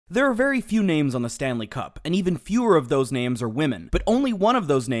There are very few names on the Stanley Cup, and even fewer of those names are women, but only one of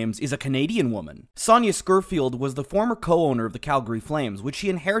those names is a Canadian woman. Sonia Scurfield was the former co-owner of the Calgary Flames, which she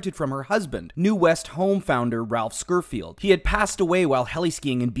inherited from her husband, New West Home founder Ralph Scurfield. He had passed away while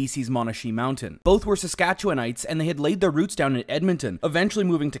heli-skiing in BC's Monashee Mountain. Both were Saskatchewanites, and they had laid their roots down in Edmonton, eventually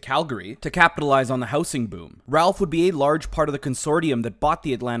moving to Calgary to capitalize on the housing boom. Ralph would be a large part of the consortium that bought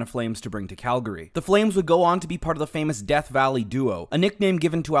the Atlanta Flames to bring to Calgary. The Flames would go on to be part of the famous Death Valley duo, a nickname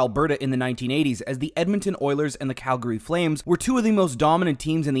given to Alberta in the 1980s, as the Edmonton Oilers and the Calgary Flames were two of the most dominant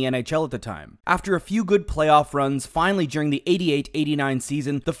teams in the NHL at the time. After a few good playoff runs, finally during the 88-89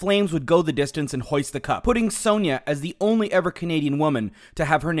 season, the Flames would go the distance and hoist the cup, putting Sonia as the only ever Canadian woman to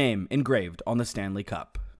have her name engraved on the Stanley Cup.